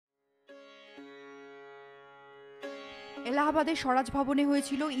এলাহাবাদের স্বরাজ ভবনে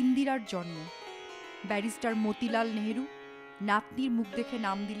হয়েছিল ইন্দিরার জন্ম। ব্যারিস্টার মতিলাল নেহেরু নাতনির মুখ দেখে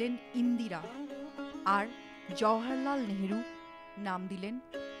নাম দিলেন ইন্দিরা, আর জওহরলাল নেহেরু নাম দিলেন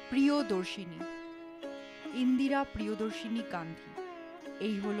প্রিয়দর্শিনী। ইন্দিরা প্রিয়দর্শিনী গান্ধী,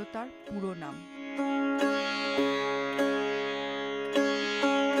 এই হলো তার পুরো নাম।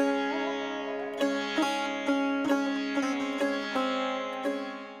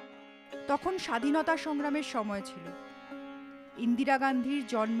 তখন স্বাধীনতা সংগ্রামের সময় ছিল। ইন্দিরা গান্ধীর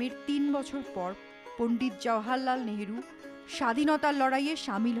জন্মের ৩ বছর পর পণ্ডিত জওহরলাল নেহেরু স্বাধীনতার লড়াইয়ে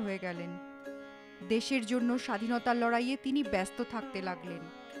সামিল হয়ে গেলেন। দেশের জন্য স্বাধীনতার লড়াইয়ে তিনি ব্যস্ত থাকতে লাগলেন।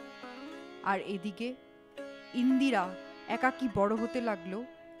 আর এদিকে ইন্দিরা একাকী বড় হতে লাগলো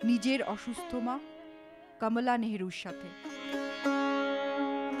নিজের অসুস্থ মা কমলা নেহেরুর সাথে।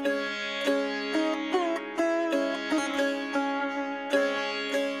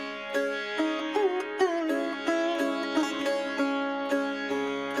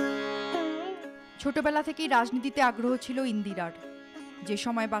 ছোটবেলা থেকেই রাজনীতিতে আগ্রহ ছিল ইন্দিরার। যে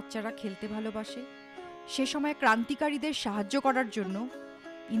সময় বাচ্চারা খেলতে ভালোবাসে, সে সময় ক্রান্তিকারীদের সাহায্য করার জন্য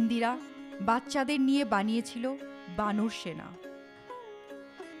ইন্দিরা বাচ্চাদের নিয়ে বানিয়েছিল বানর সেনা।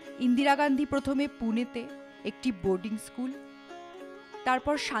 ইন্দিরা গান্ধী প্রথমে পুনেতে একটি বোর্ডিং স্কুল,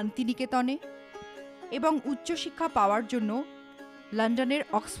 তারপর শান্তিনিকেতনে এবং উচ্চশিক্ষা পাওয়ার জন্য লন্ডনের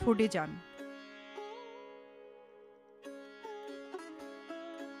অক্সফোর্ডে যান।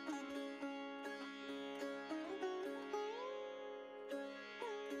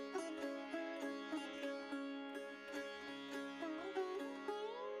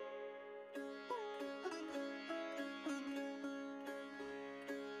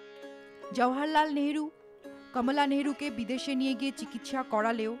 জওহরলাল নেহেরু কমলা নেহেরুকে বিদেশে নিয়ে গিয়ে চিকিৎসা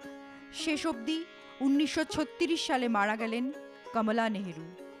করালেও শেষ অবধি 1936 সালে মারা গেলেন কমলা নেহেরু।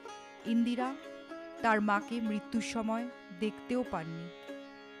 ইন্দিরা তার মাকে মৃত্যুর সময় দেখতেও পাননি।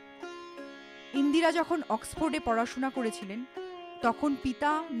 ইন্দিরা যখন অক্সফোর্ডে পড়াশোনা করেছিলেন, তখন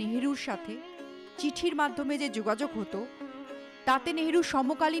পিতা নেহেরুর সাথে চিঠির মাধ্যমে যে যোগাযোগ হতো, তাতে নেহেরু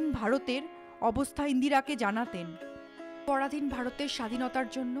সমকালীন ভারতের অবস্থা ইন্দিরাকে জানাতেন। পরাধীন ভারতের স্বাধীনতার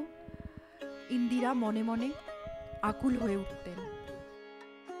জন্য ইন্দিরা মনে মনে আকুল হয়ে উঠতেন।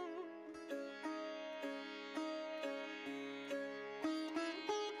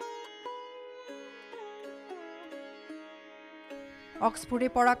 অক্সফোর্ডে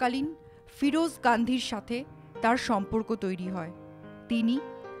পড়াকালীন ফিরোজ গান্ধীর সাথে তার সম্পর্ক তৈরি হয়। তিনি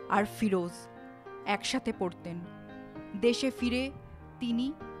আর ফিরোজ একসাথে পড়তেন। দেশে ফিরে তিনি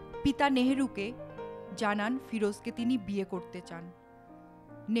পিতা নেহেরুকে জানান ফিরোজকে তিনি বিয়ে করতে চান।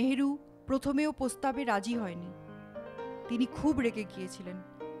 নেহেরু প্রথমেও প্রস্তাবে রাজি হয়নি। তিনি খুব রেগে গিয়েছিলেন।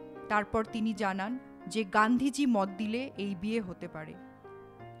 তারপর তিনি জানান যে গান্ধীজি মত দিলে এই বিয়ে হতে পারে।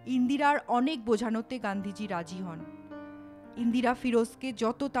 ইন্দিরার অনেক বোঝানোতে গান্ধীজি রাজি হন। ইন্দিরা ফিরোজকে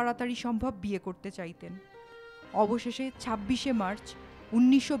যত তাড়াতাড়ি সম্ভব বিয়ে করতে চাইতেন। অবশেষে 26শে মার্চ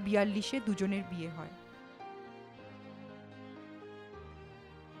 1942-এ দুজনের বিয়ে হয়।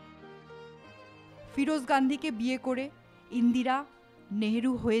 ফিরোজ গান্ধীকে বিয়ে করে ইন্দিরা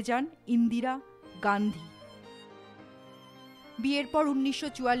নেহেরু হয়ে যান ইন্দিরা গান্ধী। বিয়ের পর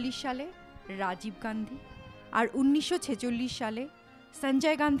 1944 সালে রাজীব গান্ধী আর 1946 সালে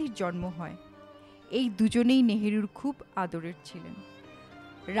সঞ্জয় গান্ধীর জন্ম হয়। এই দুজনেই নেহেরুর খুব আদরের ছিলেন।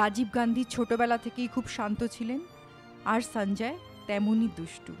 রাজীব গান্ধী ছোটবেলা থেকেই খুব শান্ত ছিলেন, আর সঞ্জয় তেমনই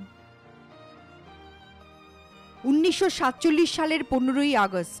দুষ্টু। 1947 সালের 15ই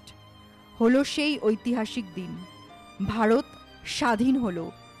আগস্ট হলো সেই ঐতিহাসিক দিন। ভারত স্বাধীন হলো,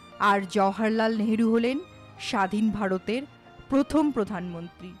 আর জওহরলাল নেহেরু হলেন স্বাধীন ভারতের প্রথম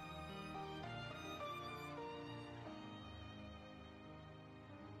প্রধানমন্ত্রী।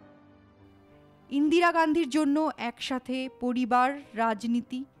 ইন্দিরা গান্ধীর জন্য একসাথে পরিবার,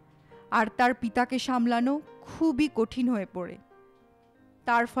 রাজনীতি আর তার পিতাকে সামলানো খুবই কঠিন হয়ে পড়ে।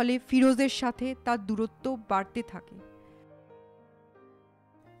 তার ফলে ফিরোজের সাথে তার দূরত্ব বাড়তে থাকে।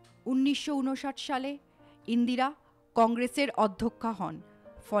 1959 সালে ইন্দিরা কংগ্রেসের অধ্যক্ষা হন,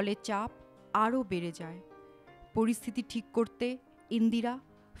 ফলে চাপ আরও বেড়ে যায়। পরিস্থিতি ঠিক করতে ইন্দিরা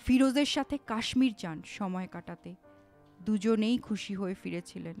ফিরোজের সাথে কাশ্মীর যান সময় কাটাতে। দুজনেই খুশি হয়ে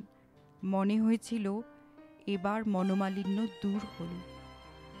ফিরেছিলেন। মনে হয়েছিল এবার মনোমালিন্য দূর হল।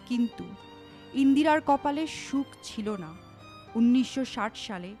 কিন্তু ইন্দিরার কপালে সুখ ছিল না। 1960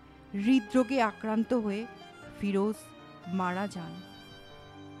 সালে হৃদরোগে আক্রান্ত হয়ে ফিরোজ মারা যান।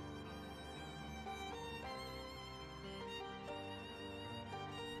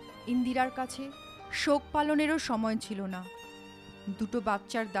 ইন্দিরার কাছে শোক পালনেরও সময় ছিল না। দুটো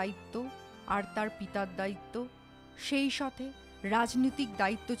বাচ্চার দায়িত্ব আর তার পিতার দায়িত্ব, সেই সাথে রাজনৈতিক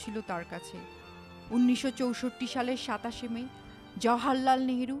দায়িত্ব ছিল তার কাছে। 1964 সালের 27 মে জওহরলাল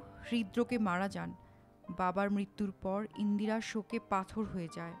নেহেরু হৃদরোগে মারা যান। বাবার মৃত্যুর পর ইন্দিরা শোকে পাথর হয়ে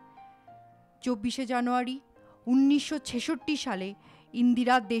যায়। 24 জানুয়ারি 1966 সালে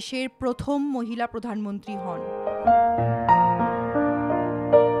ইন্দিরা দেশের প্রথম মহিলা প্রধানমন্ত্রী হন।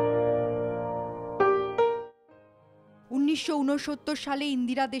 1969 সালে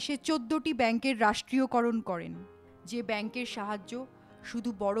ইন্দিরা দেশে 14টি ব্যাংকের রাষ্ট্রীয়করণ করেন। যে ব্যাংকের সাহায্য শুধু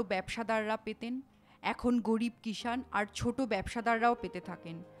বড় ব্যবসাদাররা পেতেন, এখন গরিব কিষাণ আর ছোট ব্যবসাদাররাও পেতে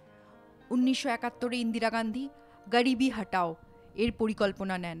থাকেন। 1971 ইন্দিরা গান্ধী গরিবি হটাও এর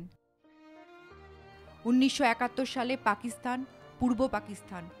পরিকল্পনা নেন। 1971 সালে পাকিস্তান পূর্ব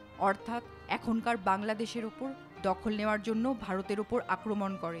পাকিস্তান অর্থাৎ এখনকার বাংলাদেশের ওপর দখল নেওয়ার জন্য ভারতের ওপর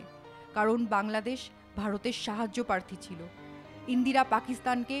আক্রমণ করে, কারণ বাংলাদেশ ভারতের সাহায্য প্রার্থী ছিল। ইন্দিরা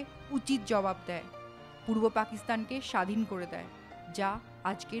পাকিস্তানকে উচিত জবাব দেয়, পূর্ব পাকিস্তানকে স্বাধীন করে দেয়, যা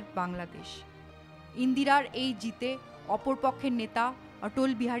আজকের বাংলাদেশ। ইন্দিরার এই জিতে অপরপক্ষের নেতা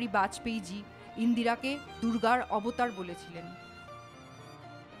অটল বিহারী বাজপেয়ীজি ইন্দিরাকে দুর্গার অবতার বলেছিলেন।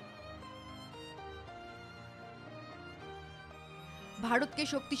 ভারতকে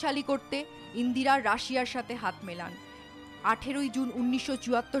শক্তিশালী করতে ইন্দিরা রাশিয়ার সাথে হাত মেলান। 18 জুন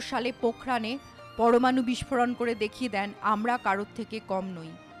 1974 সালে পোখরানে পরমাণু বিস্ফোরণ করে দেখিয়ে দেন আমরা কারোর থেকে কম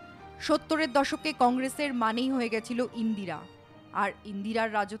নই। 70-এর দশকে কংগ্রেসের মানেই হয়ে গেছিল ইন্দিরা, আর ইন্দিরার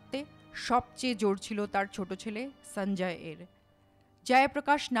রাজত্বে সবচেয়ে জোর ছিল তার ছোট ছেলে সঞ্জয় এর।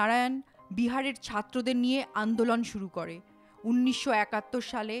 জয়প্রকাশ নারায়ণ বিহারের ছাত্রদের নিয়ে আন্দোলন শুরু করে। 1971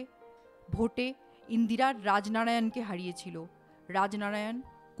 সালে ভোটে ইন্দিরা রাজনারায়ণকে হারিয়েছিল। রাজনারায়ণ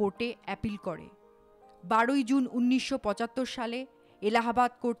কোর্টে অ্যাপিল করে। 12 জুন 1975 সালে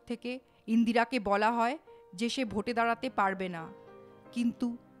এলাহাবাদ কোর্ট থেকে ইন্দিরাকে বলা হয় যে সে ভোটে দাঁড়াতে পারবে না, কিন্তু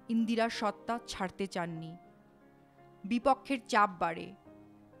ইন্দিরা সত্তা ছাড়তে চাননি। বিপক্ষের চাপ বাড়ে।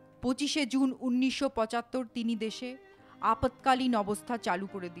 25 জুন 1975 তিনি দেশে আপৎকালীন অবস্থা চালু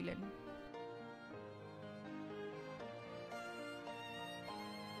করে দিলেন।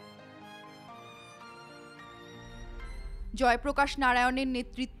 জয়প্রকাশ নারায়ণের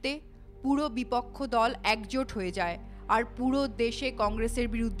নেতৃত্বে পুরো বিপক্ষ দল একজোট হয়ে যায় আর পুরো দেশে কংগ্রেসের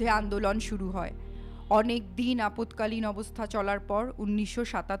বিরুদ্ধে আন্দোলন শুরু হয়। অনেক দিন আপৎকালীন অবস্থা চলার পর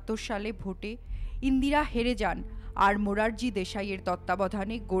 1977 সালে ভোটে ইন্দিরা হেরে যান আর মোরারজি দেশাইয়ের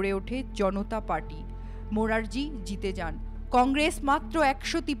তত্ত্বাবধানে গড়ে ওঠে জনতা পার্টি। মোরারজি জিতে যান। কংগ্রেস মাত্র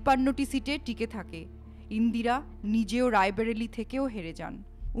 153টি সিটে টিকে থাকে। ইন্দিরা নিজেও রায়বেরেলি থেকেও হেরে যান।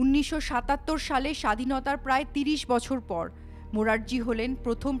 1977 সালে স্বাধীনতার প্রায় 30 বছর পর মোরারজি হলেন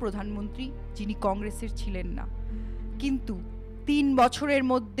প্রথম প্রধানমন্ত্রী যিনি কংগ্রেসের ছিলেন না। কিন্তু 3 বছরের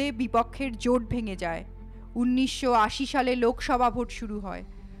মধ্যে বিপক্ষের জোট ভেঙে যায়। 1980 সালে লোকসভা ভোট শুরু হয়।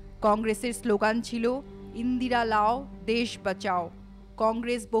 কংগ্রেসের স্লোগান ছিল ইন্দিরা লাও দেশ বাঁচাও।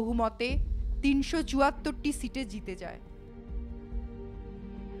 কংগ্রেস বহুমতে 374টি সিটে জিতে যায়।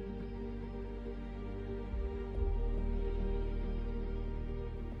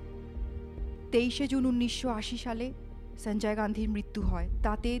 23 জুন 1980 সালে সঞ্জয় গান্ধীর মৃত্যু হয়।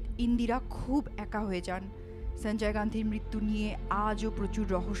 তাতে ইন্দিরা খুব একা হয়ে যান। সঞ্জয় গান্ধীর মৃত্যু নিয়ে আজও প্রচুর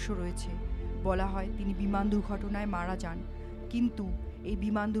রহস্য রয়েছে। বলা হয় তিনি বিমান দুর্ঘটনায় মারা যান, কিন্তু এই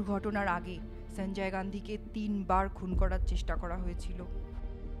বিমান দুর্ঘটনার আগে সঞ্জয় গান্ধীকে 3 বার খুন করার চেষ্টা করা হয়েছিল।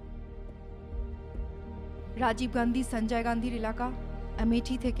 রাজীব গান্ধী সঞ্জয় গান্ধীর এলাকা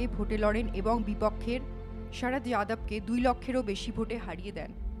আমেঠি থেকে ভোটে লড়েন এবং বিপক্ষের শরদ যাদবকে 2 লক্ষেরও বেশি ভোটে হারিয়ে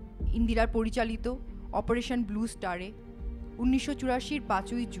দেন। ইন্দিরার পরিচালিত অপারেশন ব্লু স্টারে 1984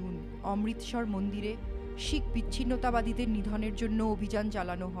 5 জুন অমৃতসর মন্দিরে শিখ বিচ্ছিন্নতাবাদীদের নিধনের জন্য অভিযান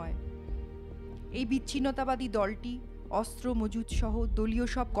চালানো হয়। এই বিচ্ছিন্নতাবাদী দলটি অস্ত্র মজুত সহ দলীয়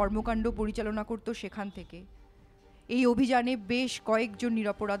সব কর্মকাণ্ড পরিচালনা করত সেখান থেকে। এই অভিযানে বেশ কয়েকজন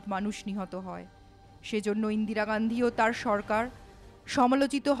নিরপরাধ মানুষ নিহত হয়। সেজন্য ইন্দিরা গান্ধী ও তার সরকার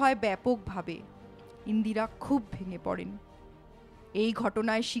সমালোচিত হয় ব্যাপকভাবে। ইন্দিরা খুব ভেঙে পড়েন। এই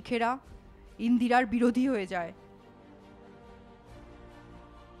ঘটনায় শিখেরা ইন্দিরার বিরোধী হয়ে যায়।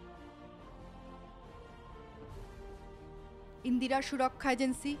 ইন্দিরা সুরক্ষা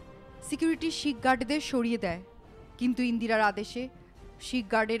এজেন্সি সিকিউরিটি শিখ গার্ডদের সরিয়ে দেয়, কিন্তু ইন্দিরার আদেশে শিখ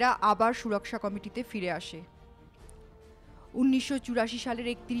গার্ডেরা আবার সুরক্ষা কমিটিতে ফিরে আসে। 1984 সালের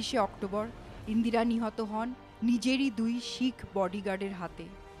 31 অক্টোবর ইন্দিরা নিহত হন নিজেরই 2 শিখ বডিগার্ডের হাতে,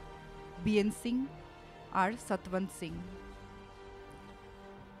 বিএন সিং আর সতবন্ত সিং।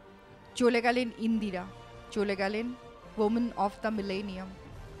 চলে গেলেন ইন্দিরা, চলে গেলেন ওমেন অফ দ্য মিলেনিয়াম।